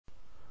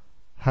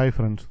Hi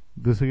friends,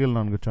 திசைகள்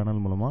 4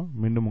 channel மூலமாக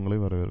மீண்டும் உங்களை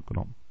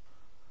வரவேற்கிறோம்.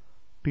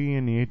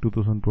 DNA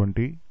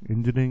 2020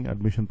 engineering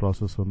admission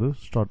process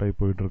start ஆகி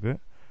போயிட்டுருக்கு.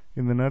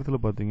 இந்த நேரத்தில்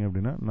பார்த்தீங்க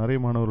அப்படின்னா நிறைய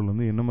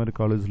மாணவர்கள் என்ன மாதிரி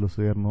காலேஜில்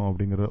சேரணும்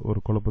அப்படிங்கிற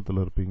ஒரு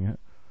குழப்பத்தில் இருப்பீங்க.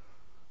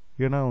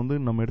 ஏன்னா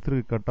நம்ம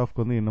எடுத்துருக்க கட்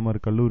ஆஃப்க்கு என்ன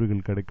மாதிரி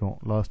கல்லூரிகள் கிடைக்கும்,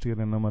 லாஸ்ட்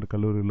இயர் என்ன மாதிரி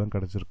கல்லூரிகள்லாம்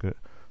கிடச்சிருக்கு,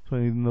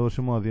 ஸோ இந்த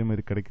வருஷமும் அதே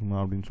மாதிரி கிடைக்குமா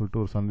அப்படின்னு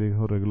சொல்லிட்டு ஒரு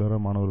சந்தேகம்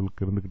ரெகுலராக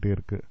மாணவர்களுக்கு இருந்துக்கிட்டே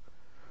இருக்குது.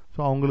 ஸோ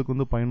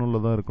அவங்களுக்கு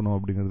பயனுள்ளதாக இருக்கணும்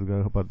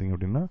அப்படிங்கிறதுக்காக பார்த்தீங்க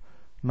அப்படின்னா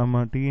நம்ம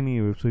டிஎன்ஏ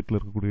வெப்சைட்டில்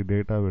இருக்கக்கூடிய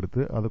டேட்டாவை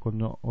எடுத்து அதை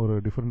கொஞ்சம் ஒரு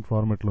டிஃப்ரெண்ட்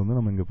ஃபார்மேட்டில்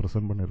நம்ம இங்கே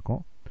ப்ரெசென்ட் பண்ணியிருக்கோம்.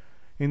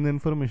 இந்த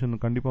இன்ஃபர்மேஷன்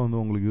கண்டிப்பாக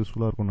உங்களுக்கு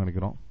யூஸ்ஃபுல்லாக இருக்கும்னு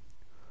நினைக்கிறோம்.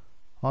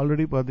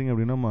 ஆல்ரெடி பார்த்தீங்க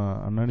அப்படின்னா நம்ம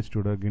அண்ணா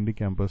இன்ஸ்டியூட் கிண்டி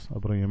கேம்பஸ்,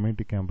 அப்புறம்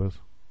எம்ஐடி கேம்பஸ்,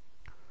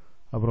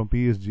 அப்புறம்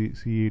PSG,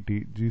 CID,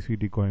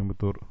 GCD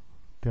Coimbatore,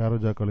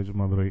 Thiyagaraja college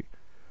Madurai,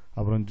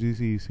 அப்புறம்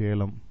ஜிசிஇ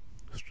சேலம்,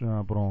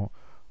 அப்புறம்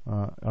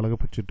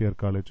அழகப்ப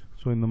செட்டியார் காலேஜ்,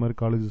 ஸோ இந்த மாதிரி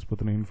காலேஜஸ்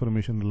பற்றின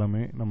இன்ஃபர்மேஷன்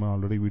எல்லாமே நம்ம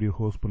ஆல்ரெடி வீடியோ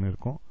ஹோஸ்ட்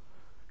பண்ணியிருக்கோம்.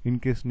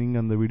 இன்கேஸ்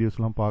நீங்கள் அந்த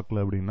வீடியோஸ்லாம்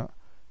பார்க்கல அப்படின்னா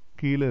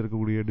கீழே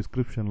இருக்கக்கூடிய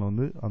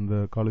டிஸ்கிரிப்ஷனில் அந்த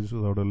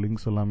காலேஜஸோட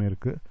லிங்க்ஸ் எல்லாமே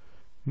இருக்குது.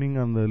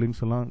 நீங்கள் அந்த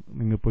லிங்க்ஸ் எல்லாம்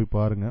நீங்கள் போய்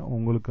பாருங்கள்.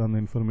 உங்களுக்கு அந்த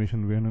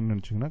இன்ஃபர்மேஷன் வேணும்னு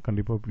நினச்சிங்கன்னா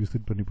கண்டிப்பாக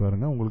விசிட் பண்ணி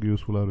பாருங்கள், உங்களுக்கு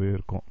யூஸ்ஃபுல்லாகவே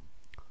இருக்கும்.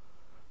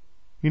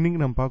 இன்றைக்கி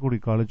நம்ம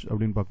பார்க்கக்கூடிய காலேஜ்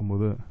அப்படின்னு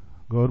பார்க்கும்போது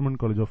government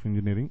college of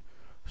engineering,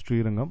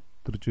 Srirangam,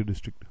 Trichy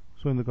district.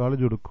 So இந்த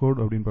காலேஜோட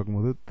கோட் அப்படின்னு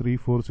பார்க்கும்போது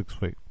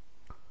 3465.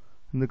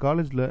 இந்த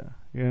காலேஜில்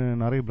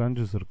நிறைய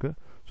பிரான்ச்சஸ் இருக்குது.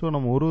 ஸோ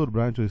நம்ம ஒரு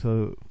பிரான்ச்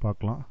வைஸாக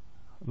பார்க்கலாம்.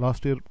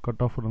 லாஸ்ட் இயர் கட்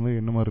ஆஃப்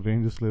என்ன மாதிரி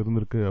ரேஞ்சஸில்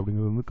இருந்திருக்கு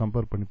அப்படிங்கிறது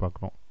கம்பேர் பண்ணி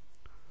பார்க்குறோம்.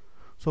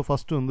 So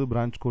first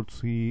branch code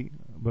CE,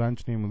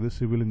 branch name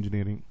civil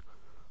engineering.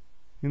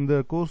 இந்த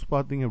கோர்ஸ்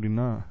பார்த்தீங்க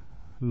அப்படின்னா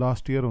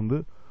லாஸ்ட் இயர்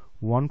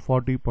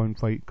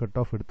 140.5 கட்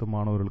ஆஃப் எடுத்த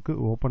மாணவர்களுக்கு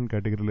ஓப்பன்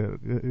கேட்டகரியில்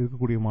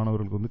இருக்கக்கூடிய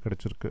மாணவர்களுக்கு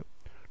கிடச்சிருக்கு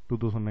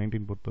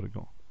 2019 பொறுத்த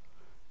வரைக்கும்.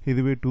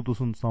 இதுவே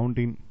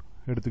 2017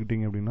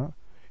 எடுத்துக்கிட்டிங்க அப்படின்னா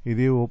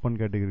இதே ஓப்பன்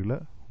கேட்டகரியில்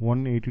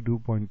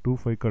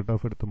 182.25 கட்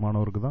ஆஃப் எடுத்த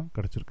மாணவருக்கு தான்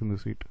கிடச்சிருக்கு இந்த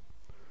சீட்.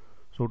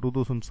 ஸோ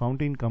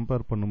 2017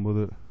 கம்பேர்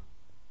பண்ணும்போது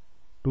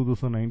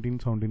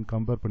 2019-17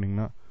 கம்பேர்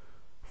பண்ணிங்கன்னா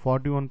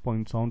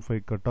 41.75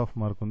 கட் ஆஃப்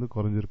மார்க்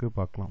குறைஞ்சிருக்கு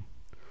பார்க்கலாம்.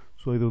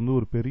 ஸோ இது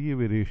ஒரு பெரிய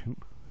வேரியேஷன்.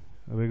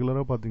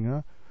 ரெகுலராக பார்த்திங்கன்னா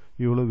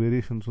இவ்வளோ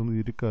வேரியேஷன்ஸ்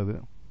இருக்காது.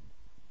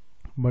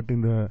 பட்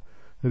இந்த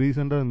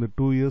ரீசெண்டாக இந்த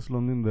 2 இயர்ஸில்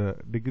இந்த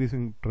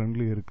டிக்ரீசிங்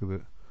ட்ரெண்ட்லேயே இருக்குது.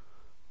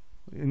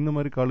 இந்த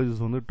மாதிரி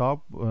காலேஜஸ்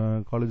டாப்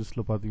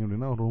காலேஜஸில் பார்த்திங்க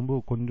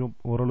அப்படின்னா கொஞ்சம்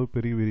ஓரளவு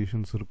பெரிய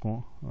வேரியேஷன்ஸ்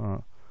இருக்கும்.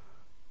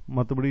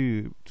 மற்றபடி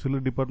சில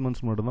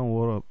டிபார்ட்மெண்ட்ஸ்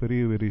மட்டும்தான்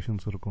பெரிய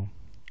வேரியேஷன்ஸ் இருக்கும்.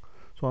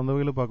 ஸோ அந்த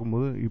வகையில்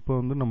பார்க்கும்போது இப்போ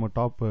நம்ம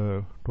டாப்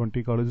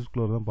 20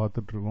 காலேஜஸ்குள்ளே தான்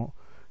பார்த்துட்ருக்கோம்.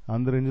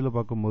 அந்த ரேஞ்சில்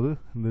பார்க்கும்போது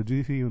இந்த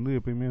ஜிசி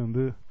எப்பயுமே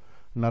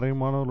நிறைய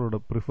மாணவர்களோட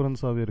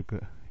ப்ரிஃபரன்ஸாகவே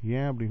இருக்குது.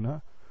 ஏன் அப்படின்னா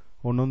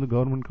ஒன்று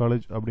கவர்மெண்ட்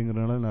காலேஜ்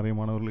அப்படிங்கிறதுனால நிறைய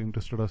மாணவர்கள்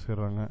இன்ட்ரெஸ்டடாக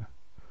சேர்றாங்க.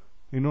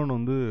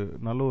 இன்னொன்று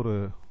நல்ல ஒரு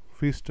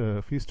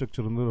ஃபீஸ்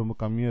ஸ்ட்ரக்சர் ரொம்ப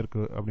கம்மியாக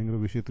இருக்குது அப்படிங்கிற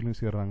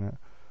விஷயத்துலையும் சேர்றாங்க.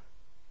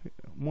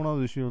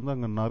 மூணாவது விஷயம்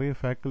அங்கே நிறைய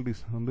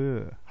ஃபேக்கல்ட்டிஸ்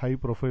ஹை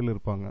ப்ரொஃபைல்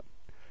இருப்பாங்க.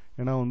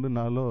 ஏன்னா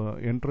நல்ல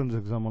என்ட்ரன்ஸ்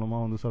எக்ஸாம்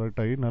மூலமாக செலக்ட்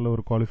ஆகி நல்ல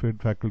ஒரு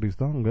குவாலிஃபைட் ஃபேக்கல்ட்டிஸ்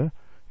தான் அங்கே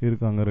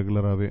இருக்காங்க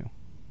ரெகுலராகவே.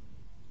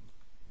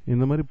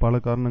 இந்த மாதிரி பல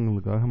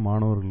காரணங்களுக்காக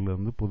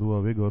மாணவர்கள்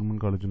பொதுவாகவே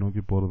கவர்மெண்ட் காலேஜ்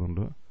நோக்கி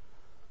போகிறதுண்டு.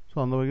 ஸோ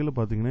அந்த வகையில்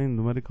பார்த்திங்கன்னா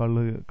இந்த மாதிரி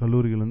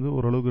கல்லூரிகள்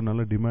ஓரளவுக்கு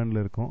நல்ல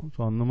டிமாண்டில் இருக்கும்.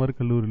 ஸோ அந்த மாதிரி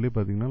கல்லூரியிலே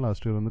பார்த்திங்கன்னா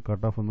லாஸ்ட் இயர்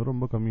கட் ஆஃப்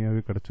ரொம்ப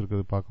கம்மியாகவே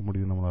கிடச்சிருக்கிறது பார்க்க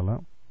முடியுது நம்மளால்.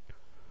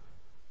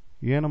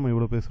 ஏன் நம்ம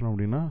இவ்வளோ பேசுகிறோம்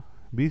அப்படின்னா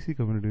பிசி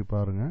கம்யூனிட்டி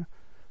பாருங்கள்,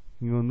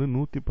 இங்கே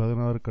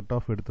 116 கட்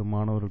ஆஃப் எடுத்த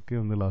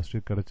மாணவர்களுக்கே லாஸ்ட்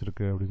இயர்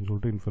கிடச்சிருக்கு அப்படின்னு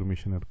சொல்லிட்டு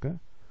இன்ஃபர்மேஷன் இருக்குது.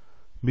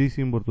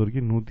 பிசியும் பொறுத்த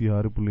வரைக்கும்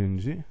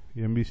 106.5,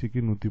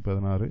 எம்பிசிக்கு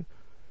 116,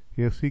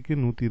 எஸ்சிக்கு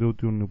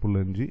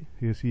 121.5,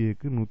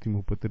 எஸ்சிஏக்கு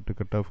 138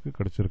 கட் ஆஃப்க்கு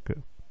கிடச்சிருக்கு.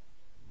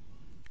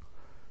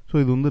 ஸோ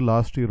இது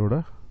லாஸ்ட் இயரோட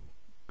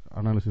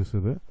அனாலிசிஸ்.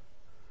 இது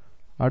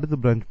அடுத்த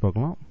பிரான்ச்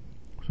பார்க்கலாம்.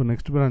 So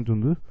next branch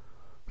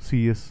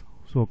CS,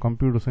 so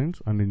computer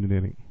science and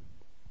engineering.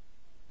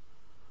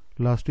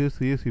 Last year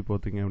CSC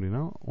பார்த்திங்க அப்படின்னா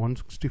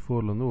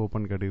 164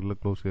 ஓப்பன் கேட்டகரியில்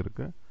க்ளோஸ்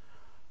இருக்குது.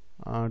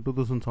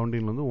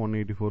 2017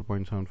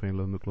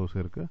 184.75 க்ளோஸ்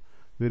இருக்குது.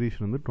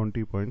 வேரியேஷன்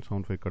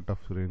 20.75 கட்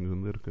ஆஃப்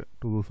ரேஞ்ச் இருக்குது.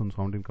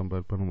 2017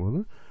 கம்பேர் பண்ணும்போது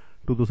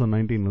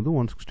 2019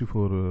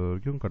 164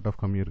 வரைக்கும் கட்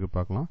ஆஃப் கம்மியாக இருக்குது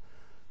பார்க்கலாம்.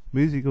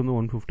 பிசிக்கு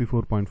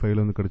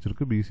 154.5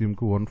 கிடச்சிருக்கு.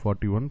 பிசிஎம்க்கு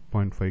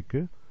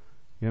 141.5க்கு,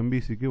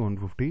 எம்பிசிக்கு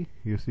 150,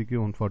 எஸ்சிக்கு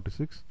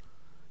 146,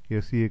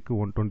 எஸ்சிஏக்கு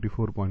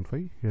 124.5,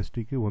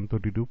 எஸ்டிக்கு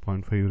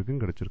 132.5 வரைக்கும்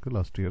கிடச்சிருக்கு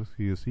last year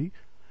CSC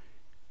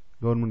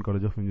government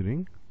college of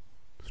engineering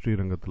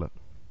ஸ்ரீரங்கத்தில்.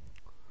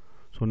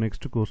 ஸோ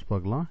நெக்ஸ்ட் கோர்ஸ்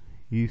பார்க்கலாம்.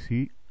 EC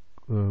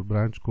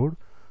branch code,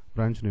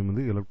 branch name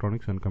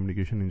electronics and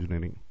communication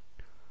engineering.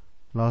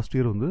 Last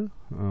year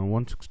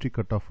 160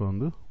 cut off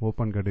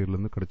open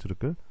கேட்டகரியிலேருந்து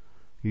கிடச்சிருக்கு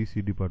இசி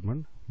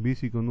டிபார்ட்மெண்ட்.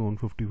 பிசிக்கு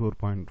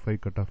 154.5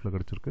 கட் ஆஃபில்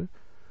கிடச்சிருக்கு.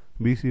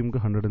 பிசிஎம்க்கு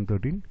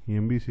 113,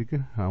 எம்பிசிக்கு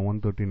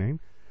 139,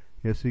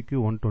 எஸ்சிக்கு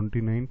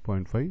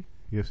 129.5,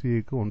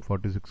 எஸ்சிஏக்கு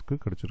 146க்கு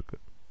கிடச்சிருக்கு.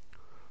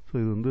 ஸோ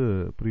இது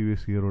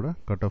ப்ரீவியஸ் இயரோட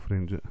கட் ஆஃப்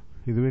ரேஞ்சு.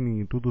 இதுவே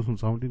நீங்கள்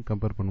 2017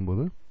 கம்பேர்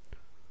பண்ணும்போது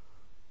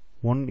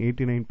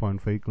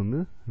 189.5க்கு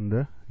இந்த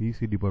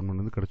இசி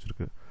டிபார்ட்மெண்ட்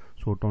கிடச்சிருக்கு.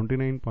 ஸோ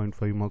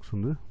 29.5 மார்க்ஸ்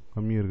வந்து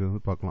கம்மியாக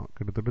இருக்கிறது பார்க்கலாம்.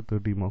 கிட்டத்தட்ட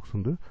 30 மார்க்ஸ்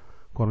வந்து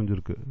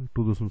குறைஞ்சிருக்கு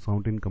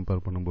 2017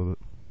 கம்பேர் பண்ணும்போது.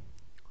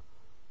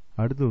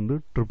 அடுத்து வந்து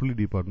ட்ரிபிள்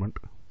டிபார்ட்மெண்ட்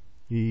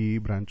இஇ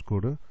பிரான்ச்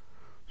கோடு.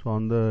 ஸோ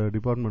அந்த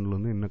டிபார்ட்மெண்ட்டில்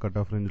வந்து என்ன கட்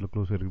ஆஃப் ரேஞ்சில்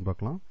க்ளோஸ் இருக்குன்னு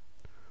பார்க்கலாம்.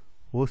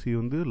 ஓசி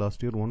வந்து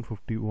லாஸ்ட் இயர்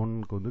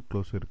 151க்கு வந்து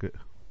க்ளோஸ் இருக்குது.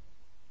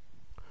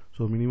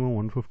 ஸோ மினிமம்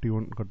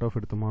 151 கட் ஆஃப்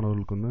எடுத்த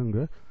மாணவர்களுக்கு வந்து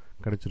இங்கே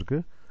கிடச்சிருக்கு.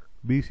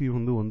 பிசி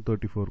வந்து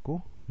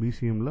 134க்கும்,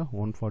 பிசிஎம்மில்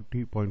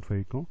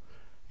 140.5க்கும்,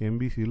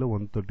 எம்பிசியில்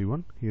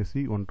 131,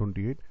 எஸ்சி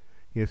 128,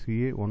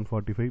 எஸ்சிஏ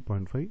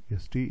 145.5,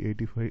 எஸ்டி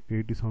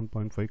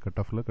 87.5 கட்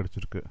ஆஃபில்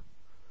கிடச்சிருக்கு.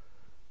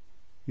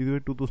 இதுவே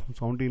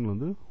 2017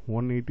 வந்து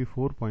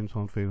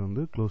 184.75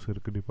 வந்து க்ளோஸ்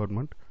இருக்குது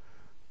டிபார்ட்மெண்ட்.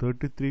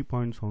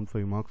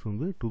 33.75 மார்க்ஸ்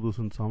வந்து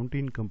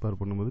 2017 கம்பேர்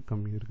பண்ணும்போது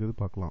கம்மியாக இருக்குது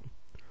பார்க்கலாம்.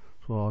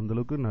 ஸோ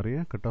அந்தளவுக்கு நிறைய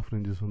கட் ஆஃப்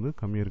ரேஞ்சஸ் வந்து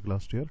கம்மியாக இருக்குது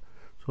last year.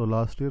 So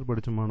last year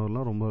படித்த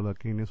மாணவர்லாம் ரொம்ப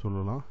லக்கின்னே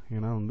சொல்லலாம்.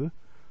 ஏன்னா வந்து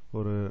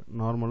ஒரு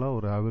நார்மலாக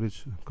ஒரு ஆவரேஜ்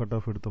கட்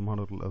ஆஃப் எடுத்த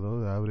மாணவர்கள்,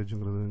 அதாவது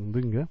ஆவரேஜுங்கிறது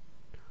வந்து இங்கே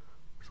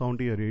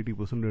 70 or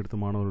 80% எடுத்த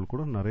மாணவர்கள்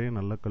கூட நிறைய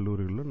நல்ல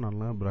கல்லூரிகளில்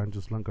நல்ல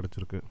பிரான்ச்சஸ்லாம்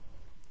கிடச்சிருக்கு.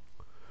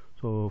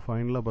 ஸோ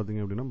ஃபைனலாக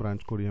பார்த்திங்க அப்படின்னா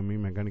branch code ME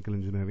mechanical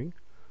engineering.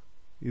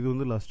 இது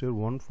வந்து லாஸ்ட் இயர்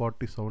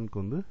 147க்கு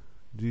வந்து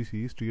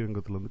ஜிசிஇ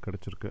ஸ்ரீரங்கத்தில் வந்து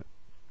கிடச்சிருக்கு.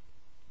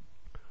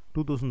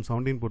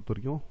 2017 பொறுத்த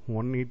வரைக்கும்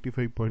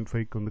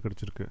 185.5க்கு வந்து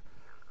கிடச்சிருக்கு.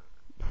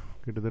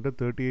 கிட்டத்தட்ட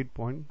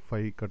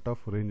 38.5 கட்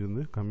ஆஃப் ரேஞ்ச்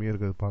வந்து கம்மியாக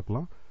இருக்கிறது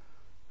பார்க்கலாம்.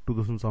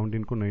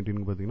 2017க்கும்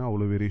 19க்கு பார்த்திங்கன்னா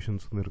அவ்வளோ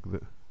வேரியேஷன்ஸ் வந்து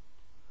இருக்குது.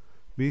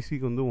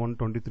 பிசிக்கு வந்து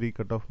 123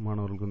 கட் ஆஃப்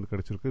மாணவர்களுக்கு வந்து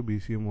கிடச்சிருக்கு.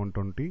 BCM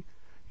 120,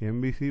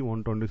 MBC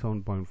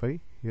 127.5,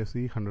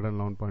 SC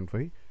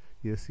 111.5,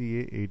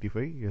 SCA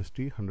 85,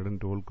 ST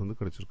 112க்கு வந்து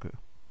கிடச்சிருக்கு.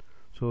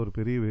 ஸோ ஒரு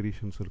பெரிய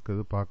வேரியேஷன்ஸ்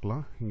இருக்குது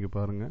பார்க்கலாம். இங்கே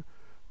பாருங்கள்,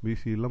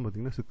 பிசிலாம்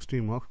பார்த்திங்கன்னா 60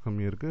 மார்க்ஸ்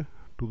கம்மியாக இருக்குது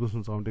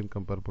 2017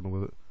 கம்பேர்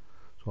பண்ணும்போது.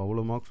 ஸோ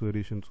அவ்வளோ மார்க்ஸ்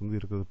வேரியேஷன்ஸ் வந்து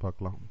இருக்கிறது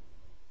பார்க்கலாம்.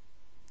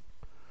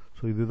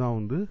 ஸோ இதுதான்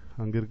வந்து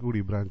அங்கே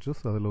இருக்கக்கூடிய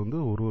பிரான்ச்சஸ். அதில் வந்து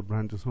ஒரு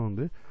பிரான்ச்சஸும்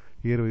வந்து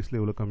இயர் வைஸில்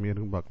எவ்வளோ கம்மியாக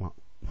இருக்குன்னு பார்க்கலாம்.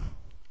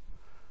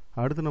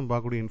 அடுத்து நம்ம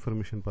பார்க்கக்கூடிய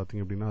இன்ஃபர்மேஷன்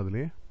பார்த்திங்க அப்படின்னா,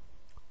 அதிலே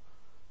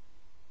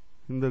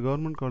இந்த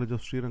கவர்மெண்ட் காலேஜ்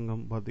ஆஃப்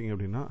ஸ்ரீரங்கம் பார்த்திங்க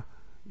அப்படின்னா,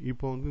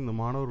 இப்போ வந்து இந்த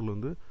மாணவர்கள்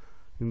வந்து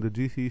இந்த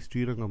ஜிசிஇ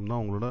ஸ்ரீரங்கம் தான்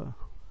அவங்களோட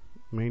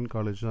மெயின்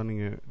காலேஜ் தான்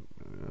நீங்கள்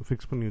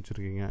ஃபிக்ஸ் பண்ணி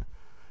வச்சுருக்கீங்க.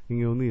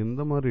 இங்கே வந்து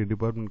எந்த மாதிரி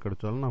டிபார்ட்மெண்ட்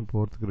கிடச்சாலும் நான்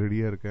போகிறதுக்கு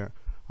ரெடியாக இருக்கேன்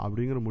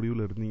அப்படிங்கிற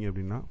முடிவில் இருந்தீங்க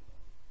அப்படின்னா,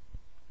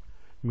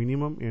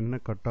 மினிமம் என்ன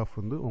கட் ஆஃப்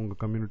வந்து உங்கள்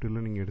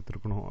கம்யூனிட்டியில் நீங்கள்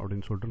எடுத்துருக்கணும்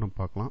அப்படின்னு சொல்லிட்டு நம்ம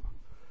பார்க்கலாம்.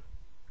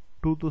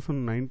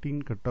 2019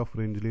 கட் ஆஃப்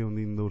ரேஞ்சிலே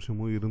வந்து இந்த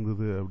வருஷமும்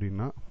இருந்தது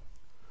அப்படின்னா,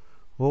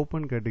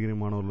 ஓப்பன் கேட்டகரி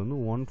மாணவர்கள் வந்து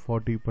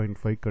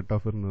 140.5 கட்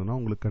ஆஃப் இருந்ததுன்னா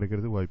உங்களுக்கு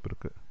கிடைக்கிறதுக்கு வாய்ப்பு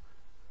இருக்குது.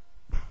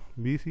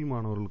 பிசி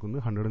மாணவர்களுக்கு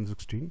வந்து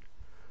 116,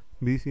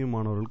 பிசிஎம்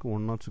மாணவர்களுக்கு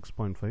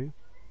 106.5,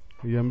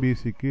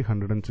 எம்பிசிக்கு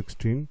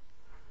 116,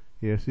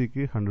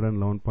 எஸ்சிக்கு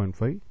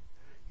 111.5,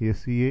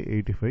 எஸ்சிஏ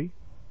 85,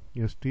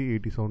 எஸ்டி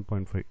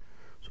 87.5.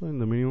 ஸோ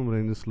இந்த மினிமம்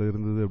ரேஞ்சஸில்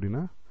இருந்தது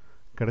அப்படின்னா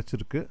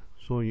கிடச்சிருக்கு.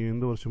 ஸோ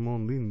எந்த வருஷமும்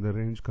வந்து இந்த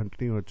ரேஞ்ச்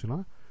கண்டினியூ ஆச்சுன்னா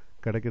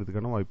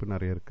கிடைக்கிறதுக்கான வாய்ப்பு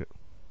நிறைய இருக்குது.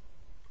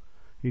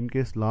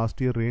 இன்கேஸ்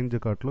லாஸ்ட் இயர் ரேஞ்சை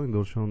காட்டிலும் இந்த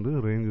வருஷம் வந்து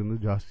ரேஞ்ச் வந்து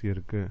ஜாஸ்தியாக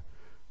இருக்குது,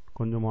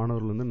 கொஞ்சம்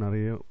மாணவர்கள் வந்து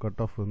நிறைய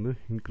கட் ஆஃப் வந்து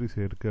இன்க்ரீஸ்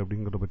ஆகிருக்கு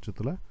அப்படிங்கிற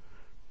பட்சத்தில்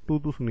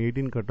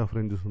 2018 கட் ஆஃப்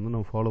ரேஞ்சஸ் வந்து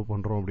நம்ம ஃபாலோ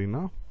பண்ணுறோம்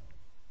அப்படின்னா,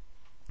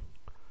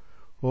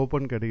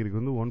 ஓப்பன்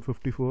கேட்டகரிக்கு வந்து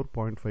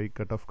 154.5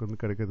 கட் ஆஃப்க்கு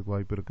வந்து கிடைக்கிறதுக்கு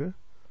வாய்ப்பு இருக்குது.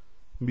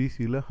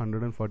 பிசியில்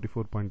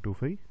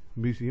 144.25,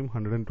 BCM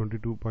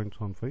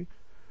 122.75,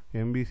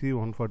 MBC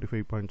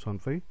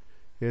 145.75,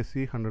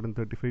 SC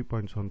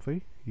 135.75,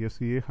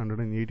 SCA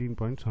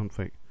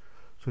 118.75.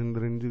 So இந்த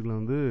ரேஞ்சுகளில்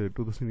வந்து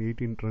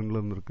 2018 ட்ரெண்டில்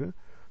இருந்திருக்கு.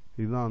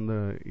 இதுதான் அந்த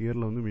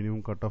இயரில் வந்து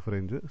minimum cut off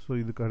range. So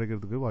இது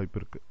கிடைக்கிறதுக்கு வாய்ப்பு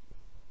இருக்குது.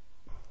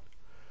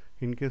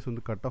 இன்கேஸ்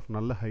வந்து கட் ஆஃப்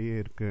நல்ல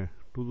ஹையாக இருக்குது,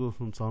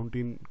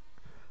 2017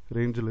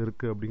 ரேஞ்சில்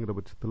இருக்குது அப்படிங்கிற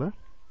பட்சத்தில்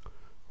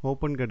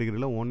ஓப்பன்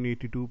கேட்டகரியில்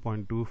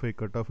 182.25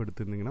 கட் ஆஃப்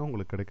எடுத்துருந்தீங்கன்னா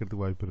உங்களுக்கு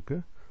கிடைக்கிறதுக்கு வாய்ப்பு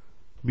இருக்குது.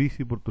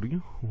 பிசி பொறுத்த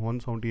வரைக்கும்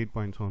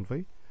 178.75,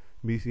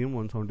 BCM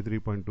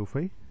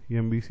 173.25,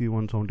 MBC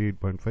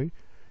 178.5,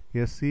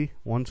 SC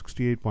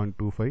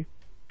 168.25,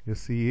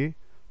 SCA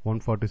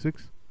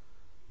 146,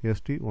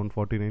 ST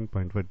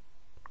 149.5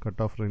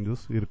 cut off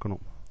ranges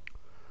இருக்கணும்.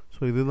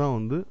 ஸோ இதுதான்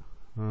வந்து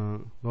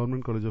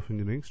government college of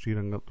engineering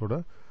ஸ்ரீரங்கத்தோட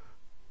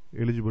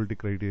eligibility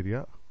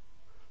criteria.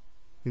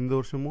 இந்த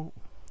வருஷமும்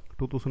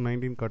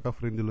 2019 கட்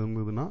ஆஃப் ரேஞ்சில்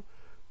இருந்ததுன்னா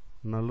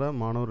நல்ல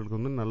மாணவர்களுக்கு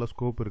வந்து நல்ல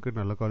ஸ்கோப் இருக்குது,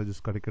 நல்ல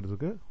காலேஜஸ்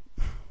கிடைக்கிறதுக்கு.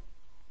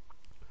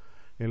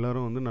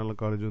 எல்லோரும் வந்து நல்ல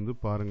காலேஜ் வந்து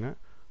பாருங்கள்.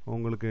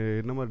 உங்களுக்கு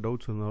என்ன மாதிரி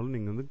டவுட்ஸ் இருந்தாலும்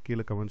நீங்கள் வந்து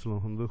கீழே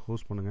கமெண்ட்ஸில் வந்து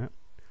ஹோஸ்ட் பண்ணுங்கள்.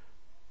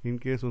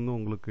 இன்கேஸ் வந்து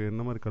உங்களுக்கு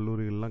என்ன மாதிரி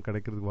கல்லூரிகள்லாம்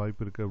கிடைக்கிறதுக்கு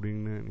வாய்ப்பு இருக்குது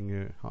அப்படின்னு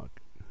நீங்கள்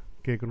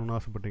கேட்கணுன்னு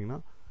ஆசைப்பட்டீங்கன்னா,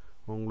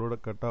 உங்களோட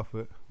கட்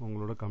ஆஃபு,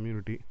 உங்களோட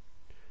கம்யூனிட்டி,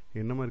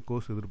 என்ன மாதிரி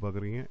கோர்ஸ்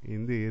எதிர்பார்க்குறீங்க,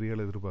 எந்த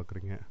ஏரியாவில்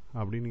எதிர்பார்க்குறீங்க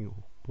அப்படின்னு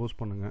நீங்கள் போஸ்ட்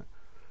பண்ணுங்கள்.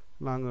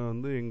 நாங்கள்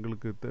வந்து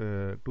எங்களுக்கு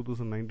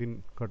 2019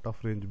 கட்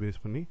ஆஃப் ரேஞ்ச்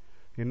பேஸ் பண்ணி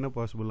என்ன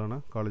பாசிபிளான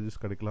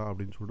காலேஜஸ் கிடைக்கலாம்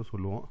அப்படின்னு சொல்லிட்டு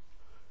சொல்லுவோம்.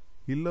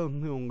 இல்லை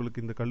வந்து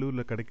உங்களுக்கு இந்த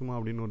கல்லூரியில் கிடைக்குமா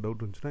அப்படின்னு ஒரு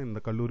டவுட் இருந்துச்சுன்னா இந்த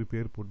கல்லூரி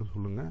பேர் போட்டு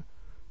சொல்லுங்கள்.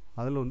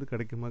 அதில் வந்து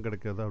கிடைக்குமா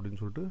கிடைக்காதா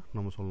அப்படின்னு சொல்லிட்டு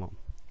நம்ம சொல்லலாம்.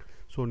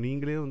 ஸோ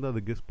நீங்களே வந்து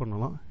அதை கெஸ்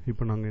பண்ணலாம்.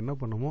 இப்போ நாங்கள் என்ன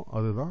பண்ணோமோ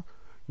அதுதான்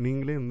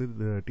நீங்களே வந்து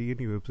இந்த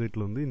டிஎன்இ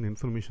வெப்சைட்டில் வந்து இந்த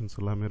இன்ஃபர்மேஷன்ஸ்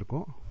எல்லாமே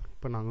இருக்கும்.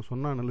 இப்போ நாங்கள்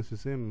சொன்ன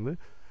அனாலிசிஸே வந்து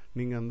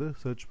நீங்கள் வந்து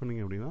சர்ச்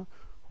பண்ணிங்க அப்படின்னா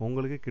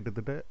உங்களுக்கே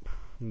கிட்டத்தட்ட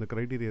இந்த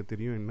க்ரைட்டீரியா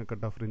தெரியும், என்ன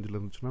கட் ஆஃப் ரேஞ்சில்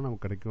இருந்துச்சுன்னா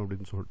நமக்கு கிடைக்கும்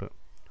அப்படின்னு சொல்லிட்டு.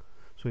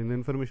 ஸோ இந்த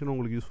இன்ஃபர்மேஷன்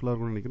உங்களுக்கு யூஸ்ஃபுல்லாக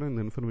இருக்கும்னு நினைக்கிறேன்.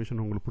 இந்த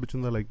இன்ஃபர்மேஷன் உங்களுக்கு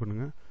பிடிச்சிருந்தா லைக்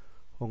பண்ணுங்கள்.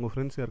 உங்கள்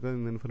ஃப்ரெண்ட்ஸ் யாருக்காவது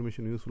இந்த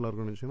இன்ஃபர்மேஷன் யூஸ்ஃபுல்லாக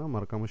இருக்கும்னு நினச்சிங்கன்னா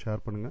மறக்காமல்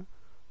ஷேர் பண்ணுங்கள்.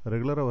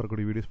 ரெகுலராக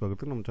வரக்கூடிய வீடியோஸ்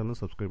பார்க்கறதுக்கு நம்ம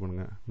சேனல் சப்ஸ்கிரைப்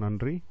பண்ணுங்கள்.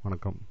 நன்றி,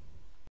 வணக்கம்.